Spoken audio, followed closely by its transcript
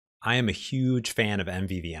I am a huge fan of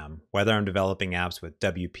MVVM, whether I'm developing apps with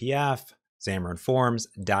WPF, Xamarin Forms,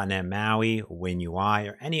 .NET MAUI, WinUI,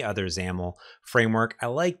 or any other XAML framework. I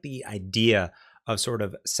like the idea of sort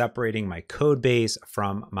of separating my code base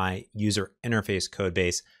from my user interface code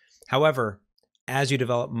base. However, as you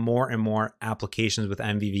develop more and more applications with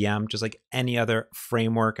MVVM, just like any other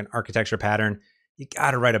framework and architecture pattern, you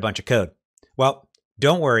got to write a bunch of code. Well,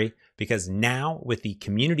 don't worry, because now with the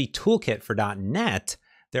Community Toolkit for .NET,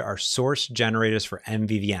 there are source generators for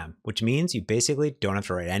MVVM, which means you basically don't have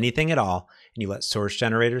to write anything at all, and you let source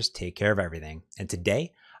generators take care of everything. And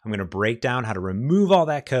today, I'm going to break down how to remove all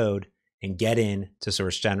that code and get into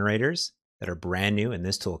source generators that are brand new in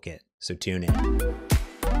this toolkit. So tune in.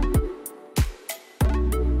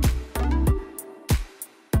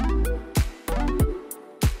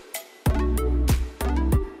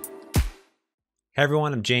 Hey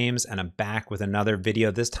everyone, I'm James, and I'm back with another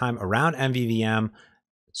video, this time around MVVM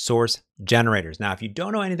source generators. Now, if you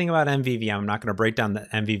don't know anything about MVVM, I'm not going to break down the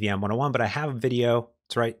MVVM 101, but I have a video.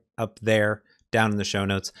 It's right up there, down in the show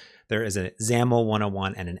notes. There is a XAML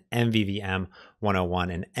 101 and an MVVM 101,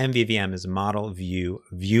 and MVVM is model, view,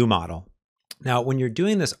 view model. Now, when you're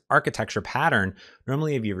doing this architecture pattern,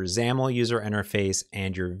 normally you have your XAML user interface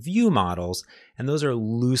and your view models, and those are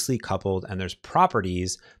loosely coupled, and there's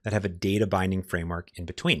properties that have a data binding framework in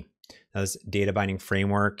between. Now, this data binding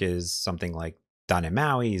framework is something like .NET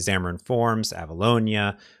MAUI, Xamarin Forms,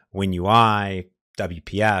 Avalonia, WinUI,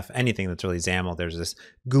 WPF, anything that's really XAML. There's this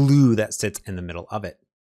glue that sits in the middle of it.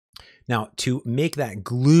 Now, to make that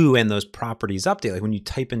glue and those properties update, like when you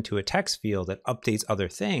type into a text field that updates other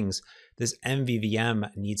things, this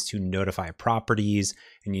MVVM needs to notify properties,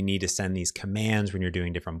 and you need to send these commands when you're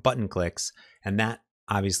doing different button clicks, and that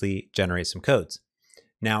obviously generates some codes.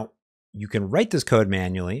 Now, you can write this code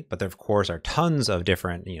manually, but there of course are tons of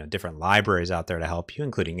different libraries out there to help you,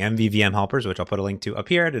 including MVVM helpers, which I'll put a link to up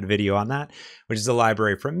here. I did a video on that, which is a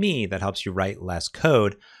library from me that helps you write less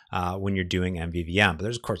code when you're doing MVVM. But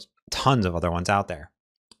there's of course tons of other ones out there.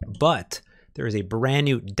 But there is a brand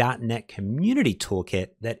new .NET Community Toolkit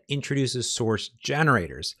that introduces source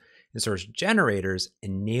generators. And source generators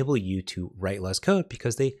enable you to write less code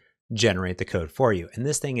because they generate the code for you. And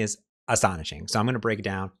this thing is astonishing. So I'm going to break it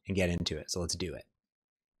down and get into it. So let's do it.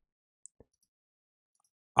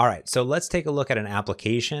 All right, so let's take a look at an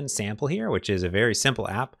application sample here, which is a very simple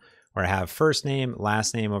app where I have first name,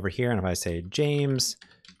 last name over here. And if I say James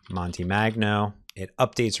Montemagno, it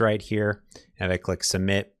updates right here. And if I click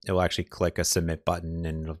submit, it will actually click a submit button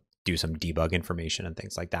and it'll do some debug information and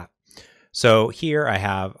things like that. So here I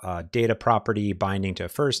have a data property binding to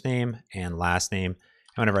first name and last name.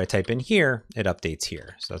 And whenever I type in here, it updates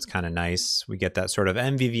here. So that's kind of nice. We get that sort of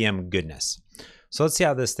MVVM goodness. So let's see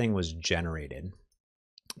how this thing was generated.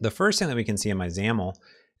 The first thing that we can see in my XAML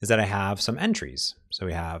is that I have some entries. So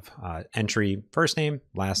we have entry first name,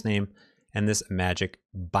 last name, and this magic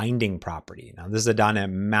binding property. Now this is a .NET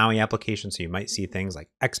MAUI application, so you might see things like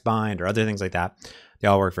xbind or other things like that. They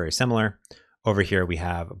all work very similar. Over here we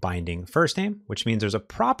have binding first name, which means there's a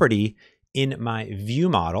property in my view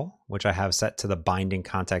model, which I have set to the binding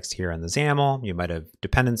context here in the XAML. You might have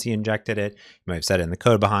dependency injected it. You might have set it in the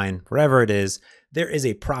code behind, wherever it is. There is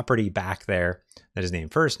a property back there that is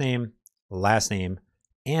named first name, last name,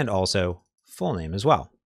 and also full name as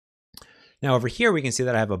well. Now over here, we can see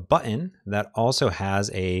that I have a button that also has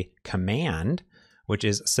a command, which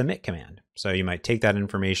is submit command. So you might take that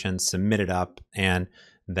information, submit it up, and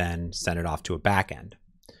then send it off to a backend.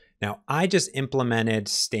 Now I just implemented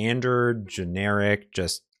standard, generic,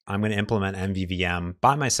 I'm going to implement MVVM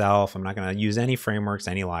by myself. I'm not going to use any frameworks,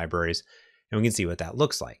 any libraries, and we can see what that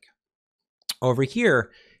looks like. Over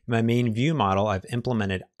here, in my main view model, I've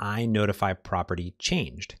implemented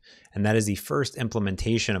INotifyPropertyChanged, and that is the first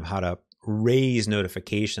implementation of how to raise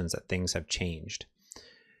notifications that things have changed.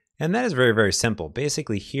 And that is very, very simple.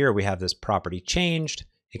 Basically here we have this property changed.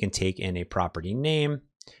 It can take in a property name,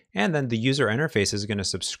 and then the user interface is going to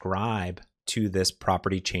subscribe to this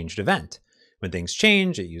property changed event. When things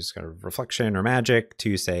change, it uses kind of reflection or magic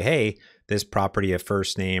to say, hey, this property of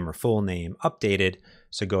first name or full name updated.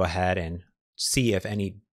 So go ahead and see if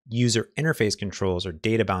any user interface controls are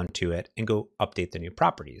data bound to it and go update the new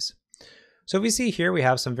properties. So if we see here, we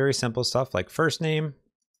have some very simple stuff like first name.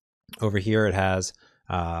 Over here, it has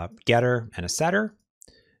a getter and a setter.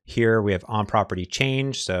 Here we have on property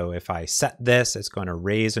change. So if I set this, it's going to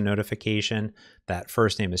raise a notification that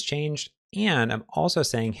first name is changed. And I'm also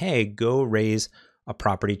saying, hey, go raise a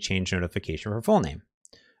property change notification for full name.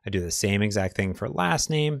 I do the same exact thing for last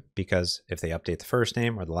name, because if they update the first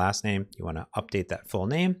name or the last name, you want to update that full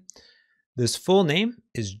name. This full name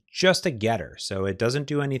is just a getter, so it doesn't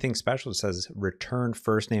do anything special. It says return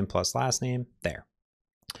first name plus last name there.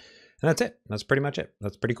 And that's it. That's pretty much it.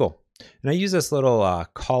 That's pretty cool. And I use this little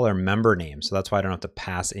caller member name, so that's why I don't have to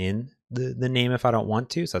pass in the name if I don't want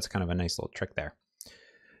to. So that's kind of a nice little trick there.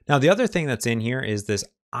 Now, the other thing that's in here is this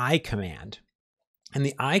ICommand. And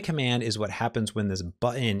the ICommand is what happens when this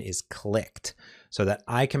button is clicked. So that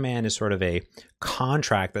ICommand is sort of a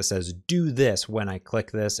contract that says, do this when I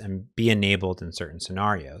click this and be enabled in certain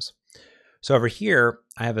scenarios. So over here,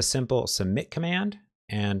 I have a simple submit command,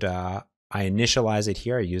 and I initialize it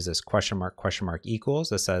here. I use this question mark equals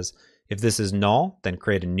that says, if this is null, then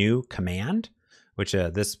create a new command, which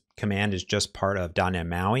this command is just part of .NET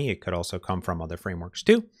MAUI. It could also come from other frameworks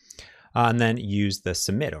too. And then use the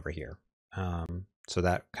submit over here. So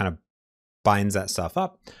that kind of binds that stuff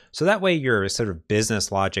up. So that way your sort of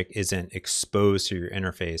business logic isn't exposed to your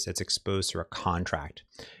interface. It's exposed through a contract.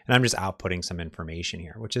 And I'm just outputting some information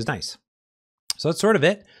here, which is nice. So that's sort of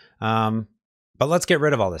it. But let's get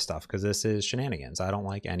rid of all this stuff because this is shenanigans. I don't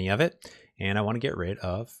like any of it. And I want to get rid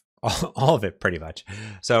of all of it pretty much.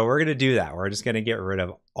 So we're going to do that. We're just going to get rid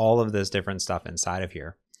of all of this different stuff inside of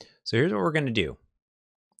here. So here's what we're going to do.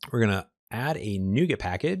 We're going to add a NuGet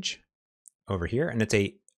package over here. And it's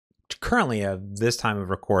currently this time of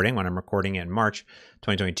recording, when I'm recording it in March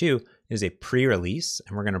 2022, is a pre-release.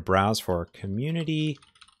 And we're going to browse for community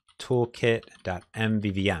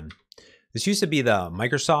toolkit.mvvm. This used to be the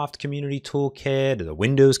Microsoft Community Toolkit, or the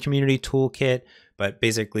Windows Community Toolkit, but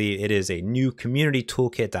basically it is a new community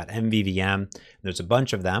toolkit.mvvm. There's a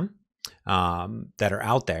bunch of them that are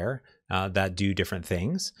out there that do different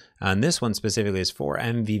things. And this one specifically is for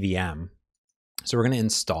MVVM. So we're going to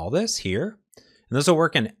install this here. And this will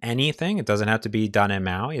work in anything. It doesn't have to be .NET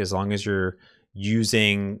MAUI. As long as you're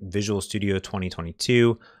using Visual Studio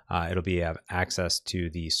 2022, it'll have access to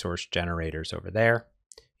the source generators over there.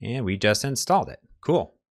 And we just installed it.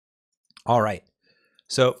 Cool. All right.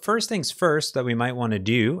 So first things first that we might want to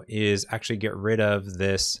do is actually get rid of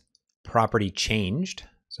this property changed.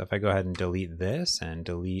 So if I go ahead and delete this and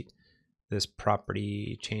delete this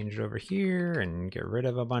property changed over here and get rid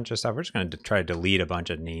of a bunch of stuff. We're just going to try to delete a bunch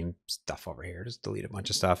of name stuff over here. Just delete a bunch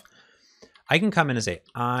of stuff. I can come in and say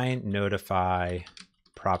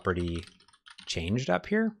INotifyPropertyChanged up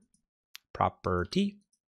here, property.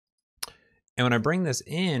 And when I bring this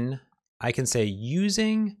in, I can say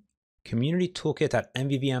using community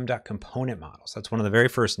toolkit.mvvm.component models. That's one of the very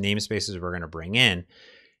first namespaces we're going to bring in.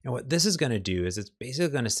 And what this is going to do is it's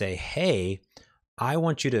basically going to say, hey, I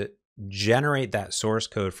want you to generate that source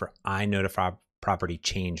code for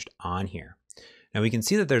INotifyPropertyChanged on here. Now we can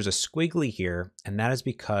see that there's a squiggly here, and that is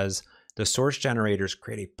because the source generators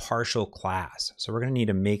create a partial class. So we're going to need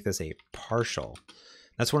to make this a partial.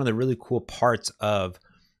 That's one of the really cool parts of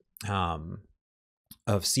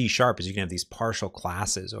C# is you can have these partial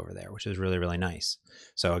classes over there, which is really, really nice.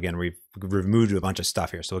 So again, we've removed a bunch of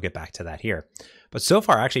stuff here, so we'll get back to that here. But so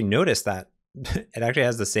far, I actually noticed that it actually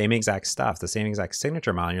has the same exact stuff, the same exact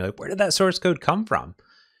signature model. And you're like, where did that source code come from?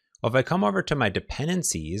 Well, if I come over to my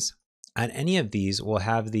dependencies, and any of these will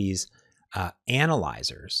have these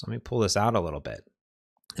analyzers. Let me pull this out a little bit.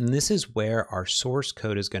 And this is where our source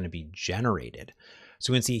code is going to be generated.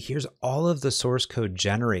 So we can see here's all of the source code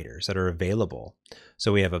generators that are available.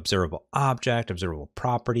 So we have ObservableObject,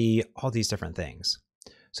 ObservableProperty, all these different things.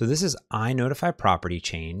 So this is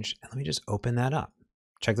INotifyPropertyChanged. And let me just open that up.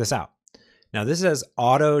 Check this out. Now this is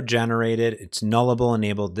auto-generated, it's nullable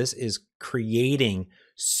enabled. This is creating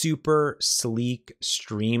super sleek,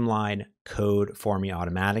 streamlined code for me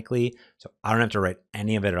automatically. So I don't have to write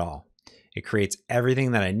any of it at all. It creates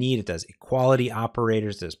everything that I need. It does equality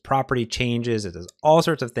operators, it does property changes, it does all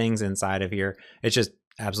sorts of things inside of here. It's just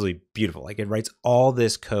absolutely beautiful. Like it writes all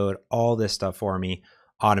this code, all this stuff for me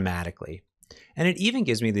automatically. And it even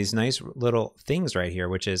gives me these nice little things right here,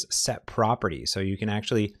 which is set property. So you can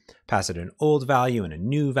actually pass it an old value and a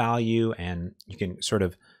new value, and you can sort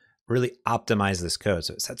of really optimize this code.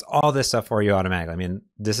 So it sets all this stuff for you automatically. I mean,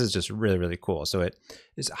 this is just really, really cool. So it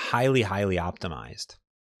is highly, highly optimized.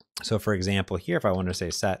 So for example, here, if I want to say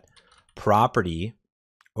set property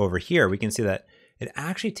over here, we can see that it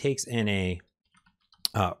actually takes in a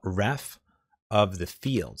ref of the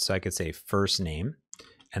field. So I could say first name,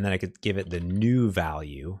 and then I could give it the new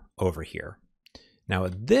value over here. Now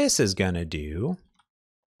what this is going to do,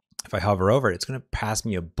 if I hover over it, it's going to pass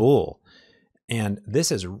me a bool. And this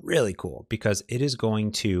is really cool because it is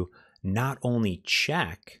going to not only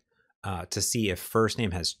check to see if first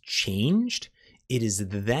name has changed, it is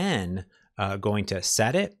then going to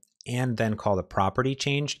set it and then call the property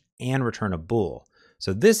changed and return a bool.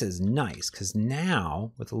 So this is nice because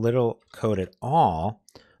now with little code at all,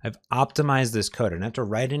 I've optimized this code. I don't have to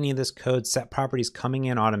write any of this code, set properties coming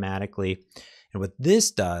in automatically. And what this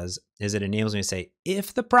does is it enables me to say,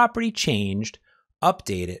 if the property changed,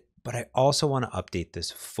 update it, but I also want to update this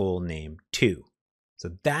full name too. So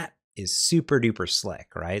that is super duper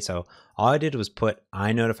slick, right? So all I did was put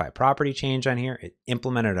INotifyPropertyChanged on here. It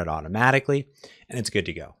implemented it automatically and it's good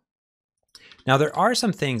to go. Now there are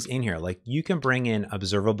some things in here, like you can bring in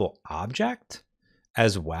ObservableObject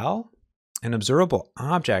as well. An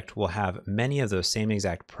ObservableObject will have many of those same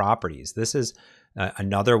exact properties. This is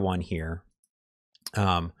another one here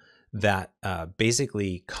that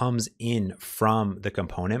basically comes in from the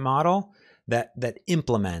component model that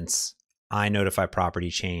implements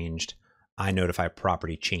INotifyPropertyChanged,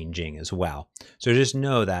 INotifyPropertyChanging as well. So just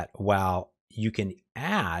know that while you can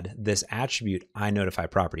add this attribute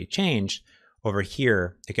INotifyPropertyChanged over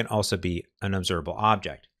here, it can also be an observable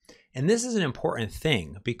object. And this is an important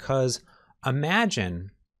thing because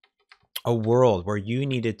imagine a world where you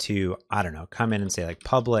needed to, I don't know, come in and say like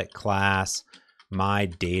public class, my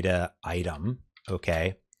data item,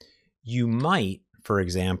 okay? You might, for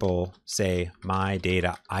example, say my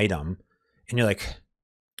data item, and you're like,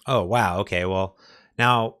 oh, wow, okay, well,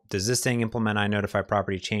 now does this thing implement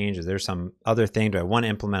INotifyPropertyChanged? Is there some other thing? Do I want to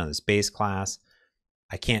implement on this base class?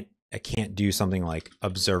 I can't do something like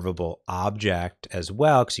ObservableObject as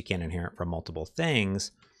well because you can't inherit from multiple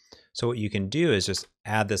things. So what you can do is just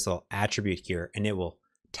add this little attribute here and it will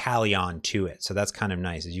tally on to it. So that's kind of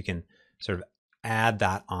nice, is you can sort of add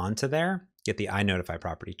that onto there, get the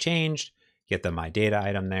INotifyPropertyChanged, get the my data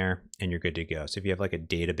item there, and you're good to go. So if you have like a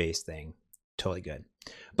database thing, totally good.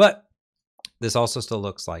 But this also still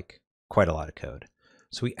looks like quite a lot of code.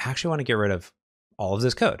 So we actually want to get rid of all of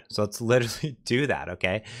this code. So let's literally do that,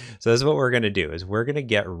 okay? So this is what we're going to do, is we're going to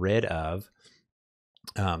get rid of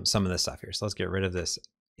some of this stuff here. So let's get rid of this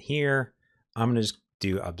here. I'm going to just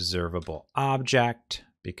do ObservableObject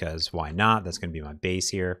because why not? That's going to be my base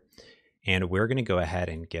here. And we're going to go ahead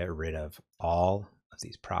and get rid of all of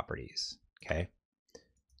these properties, okay?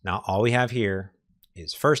 Now all we have here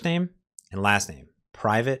is first name and last name,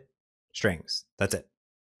 private strings. That's it,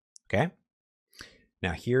 okay?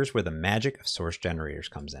 Now here's where the magic of source generators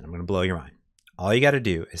comes in. I'm going to blow your mind. All you got to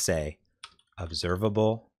do is say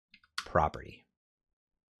ObservableProperty.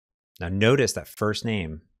 Now notice that first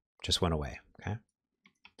name just went away, okay?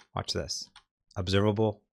 Watch this.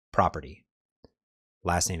 ObservableProperty.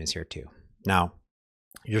 Last name is here too. Now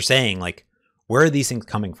you're saying like, where are these things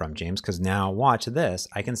coming from, James? Because now watch this.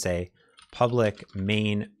 I can say public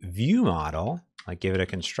main view model, like give it a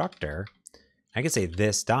constructor. I can say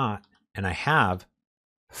this dot, and I have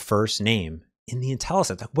first name in the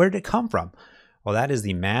IntelliSense. Like, where did it come from? Well, that is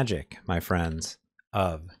the magic, my friends,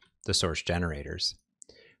 of the source generators.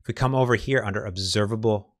 If we come over here under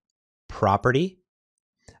ObservableProperty,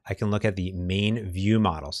 I can look at the main view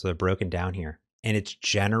model. So they're broken down here, and it's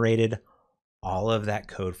generated all of that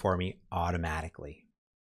code for me automatically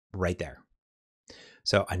right there.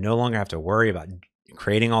 So I no longer have to worry about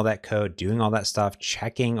creating all that code, doing all that stuff,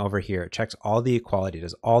 checking over here. It checks all the equality,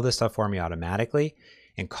 does all this stuff for me automatically,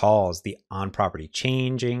 and calls the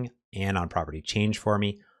onPropertyChanging and onPropertyChange for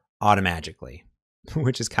me automatically,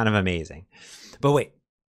 which is kind of amazing. But wait,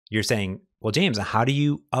 you're saying, well, James, how do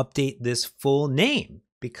you update this full name?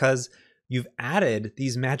 Because you've added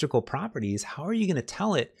these magical properties. How are you going to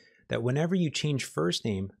tell it that whenever you change first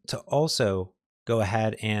name to also go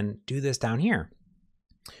ahead and do this down here?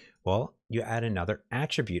 Well, you add another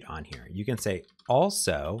attribute on here. You can say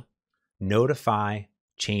also notify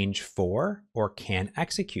change for or can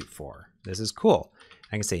execute for. This is cool.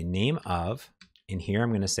 I can say name of, and here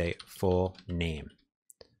I'm going to say full name.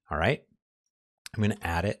 All right. I'm going to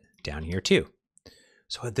add it down here too.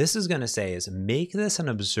 So what this is going to say is make this an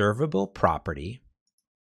observable property.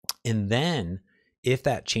 And then if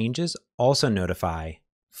that changes, also notify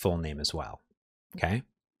full name as well. Okay.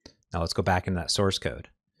 Now let's go back into that source code.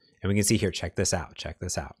 And we can see here, check this out, check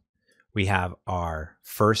this out. We have our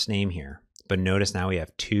first name here, but notice now we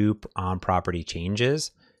have two onProperty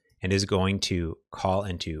changes and is going to call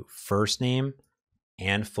into first name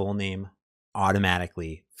and full name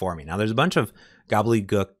automatically for me. Now there's a bunch of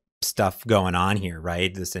gobbledygook stuff going on here,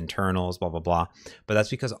 right? This internals, blah, blah, blah. But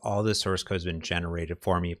that's because all the source code has been generated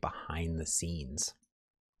for me behind the scenes.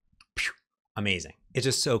 Phew, amazing. It's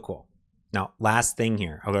just so cool. Now, last thing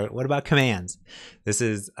here. Okay, what about commands? This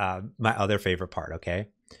is my other favorite part, okay?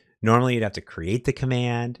 Normally you'd have to create the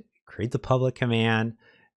command, create the public command,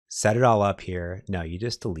 set it all up here. No, you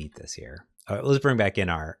just delete this here. All right, let's bring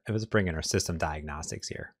in our system diagnostics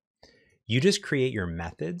here. You just create your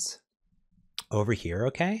methods over here,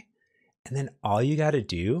 okay? And then all you got to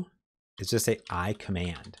do is just say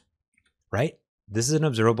ICommand, right? This is an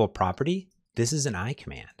observable property. This is an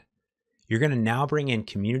ICommand. You're going to now bring in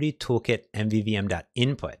Community Toolkit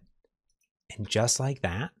MVVM.input. And just like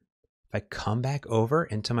that, if I come back over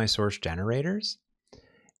into my source generators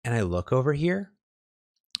and I look over here,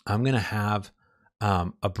 I'm going to have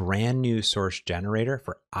a brand new source generator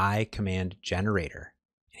for ICommand generator.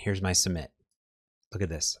 And here's my submit. Look at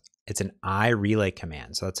this. It's an iRelay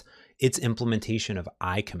command. So that's its implementation of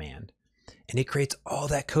ICommand. And it creates all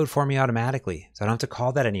that code for me automatically. So I don't have to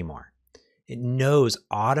call that anymore. It knows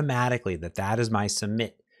automatically that that is my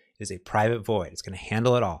submit. It is a private void. It's going to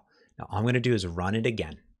handle it all. Now all I'm going to do is run it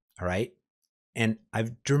again. All right. And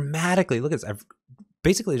I've dramatically, look at this. I've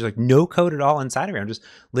basically, there's like no code at all inside of here. I'm just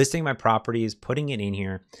listing my properties, putting it in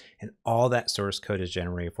here, and all that source code is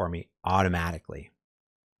generated for me automatically.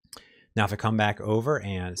 Now, if I come back over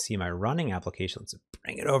and see my running application, let's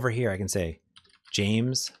bring it over here. I can say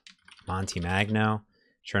James Monty Magno.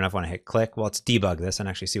 Sure enough, when I hit click, well, let's debug this and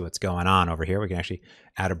actually see what's going on over here. We can actually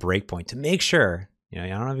add a breakpoint to make sure, I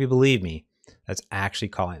don't know if you believe me, that's actually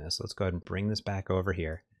calling this. So let's go ahead and bring this back over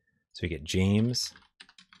here. So we get James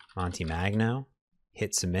Monty Magno,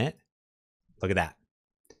 hit submit. Look at that.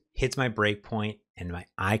 Hits my breakpoint and my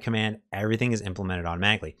ICommand, everything is implemented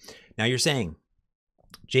automatically. Now you're saying,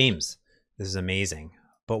 James, this is amazing,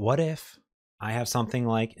 but what if I have something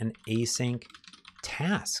like an async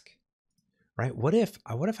task, right? What if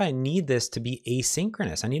I need this to be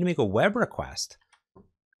asynchronous? I need to make a web request.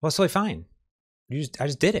 Well, it's totally fine. I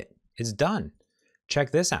just did it. It's done.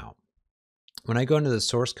 Check this out. When I go into the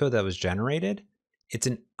source code that was generated, it's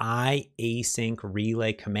an iAsync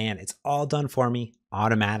relay command. It's all done for me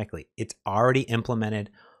automatically. It's already implemented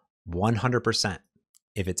 100%.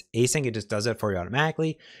 If it's async, it just does it for you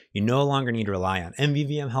automatically. You no longer need to rely on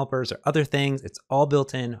MVVM helpers or other things. It's all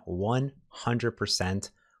built in 100%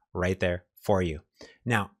 right there for you.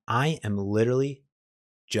 Now, I am literally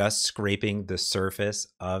just scraping the surface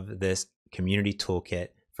of this community toolkit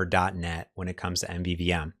for .NET when it comes to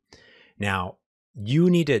MVVM. Now, you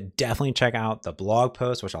need to definitely check out the blog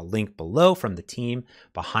post, which I'll link below, from the team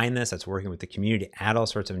behind this that's working with the community to add all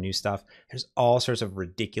sorts of new stuff. There's all sorts of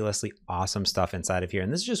ridiculously awesome stuff inside of here.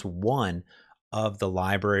 And this is just one of the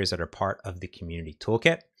libraries that are part of the community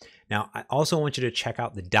toolkit. Now, I also want you to check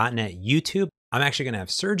out the .NET YouTube. I'm actually going to have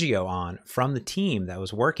Sergio on from the team that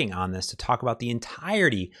was working on this to talk about the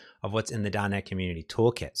entirety of what's in the .NET Community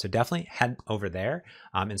Toolkit. So definitely head over there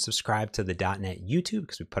and subscribe to the .NET YouTube,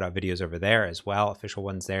 because we put out videos over there as well, official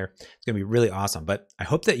ones there. It's going to be really awesome. But I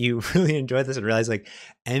hope that you really enjoyed this and realize, like,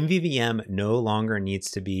 MVVM no longer needs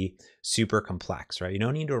to be super complex, right? You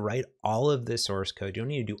don't need to write all of this source code. You don't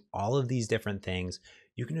need to do all of these different things.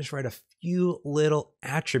 You can just write a few little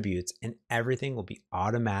attributes and everything will be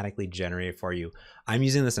automatically generated for you. I'm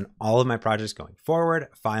using this in all of my projects going forward.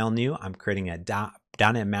 File new, I'm creating a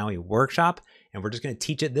 .NET MAUI workshop, and we're just going to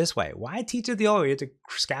teach it this way. Why teach it the old way? You have to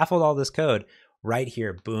scaffold all this code right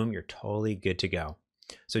here. Boom, you're totally good to go.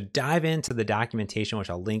 So dive into the documentation, which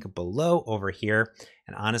I'll link below over here.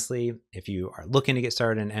 And honestly, if you are looking to get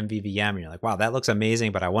started in MVVM and you're like, wow, that looks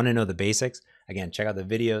amazing, but I want to know the basics, again, check out the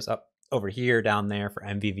videos up over here down there for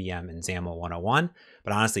MVVM and XAML 101.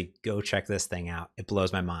 But honestly, go check this thing out. It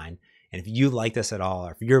blows my mind. And if you like this at all,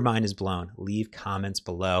 or if your mind is blown, leave comments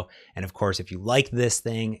below. And of course, if you like this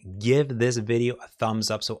thing, give this video a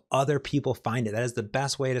thumbs up so other people find it. That is the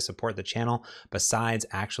best way to support the channel, besides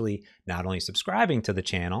actually not only subscribing to the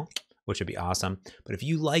channel, which would be awesome, but if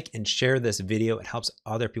you like and share this video, it helps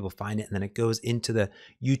other people find it, and then it goes into the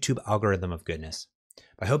YouTube algorithm of goodness.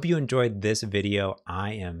 I hope you enjoyed this video.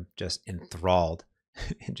 I am just enthralled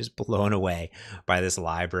and just blown away by this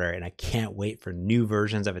library, and I can't wait for new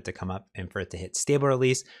versions of it to come up and for it to hit stable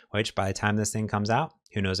release, which by the time this thing comes out,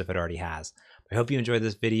 who knows if it already has. I hope you enjoyed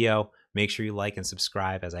this video. Make sure you like and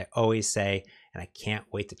subscribe, as I always say, and I can't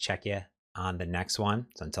wait to check you on the next one.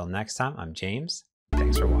 So until next time, I'm James.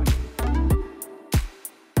 Thanks for watching.